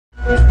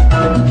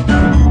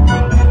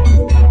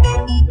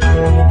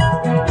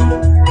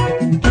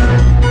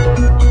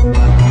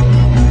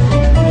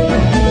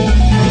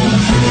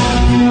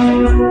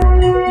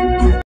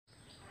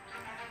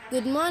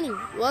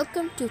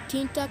Welcome to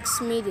Teen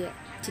Talks Media.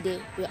 Today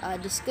we are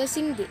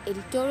discussing the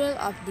editorial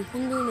of the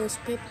Hindu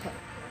newspaper.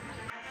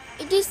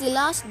 It is the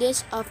last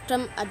days of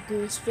Trump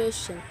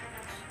administration.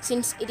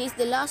 Since it is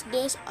the last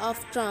days of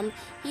Trump,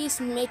 he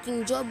is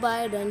making Joe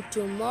Biden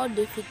more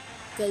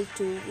difficult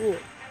to rule.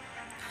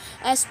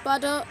 As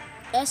part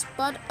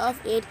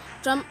of it,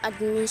 Trump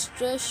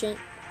administration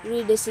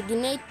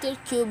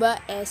redesignated Cuba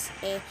as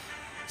a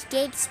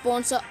state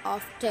sponsor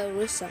of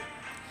terrorism.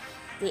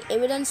 The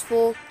evidence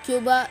for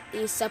Cuba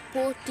is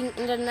supporting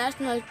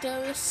international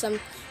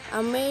terrorism.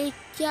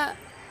 America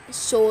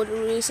showed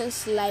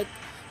reasons like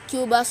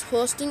Cuba's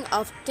hosting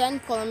of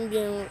 10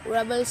 Colombian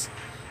rebels,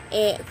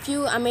 a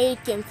few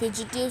American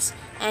fugitives,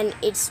 and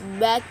its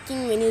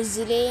backing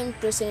Venezuelan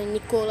President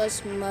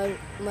Nicolas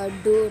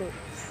Maduro.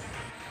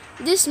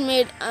 This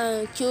made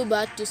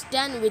Cuba to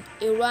stand with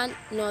Iran,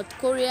 North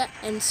Korea,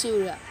 and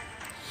Syria.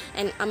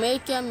 And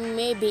America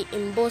may be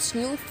impose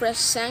new fresh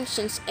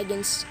sanctions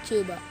against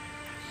Cuba.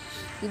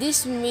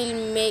 This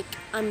will make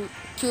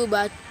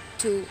Cuba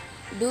to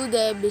do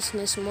their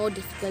business more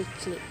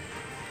difficultly.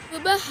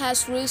 Cuba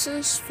has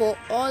reasons for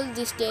all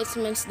the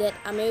statements that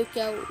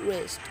America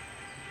raised.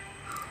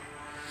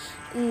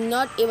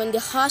 Not even the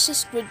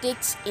harshest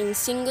critics in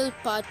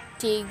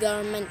single-party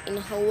government in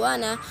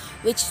Havana,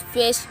 which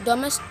faced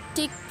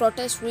domestic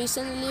protests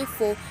recently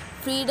for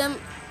freedom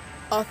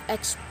of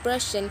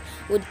expression,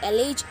 would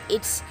allege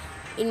its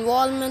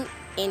involvement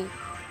in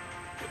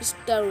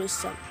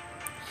terrorism.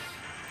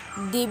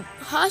 The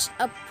harsh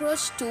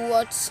approach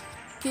towards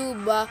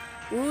Cuba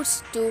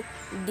roots to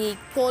the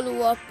Cold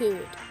War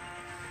period.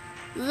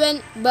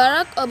 When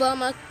Barack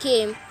Obama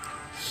came,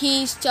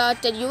 he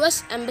started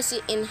U.S. Embassy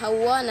in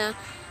Havana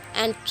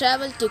and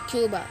traveled to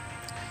Cuba.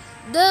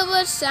 There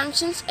were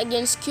sanctions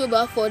against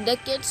Cuba for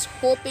decades,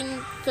 hoping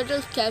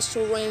Fidel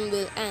Castro reign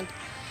will end.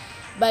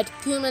 But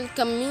Cuban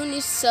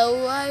communists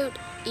survived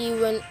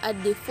even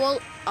at the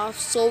fall of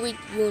Soviet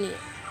Union.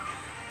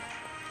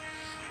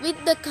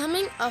 With the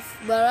coming of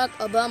Barack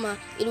Obama,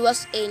 it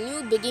was a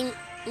new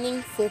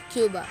beginning for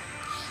Cuba.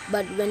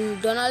 But when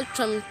Donald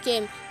Trump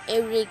came,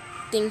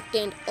 everything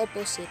turned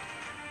opposite.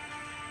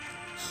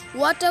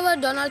 Whatever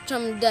Donald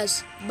Trump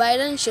does,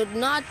 Biden should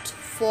not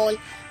fall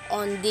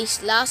on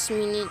these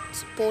last-minute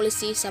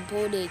policy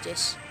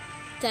sabotages.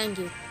 Thank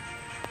you.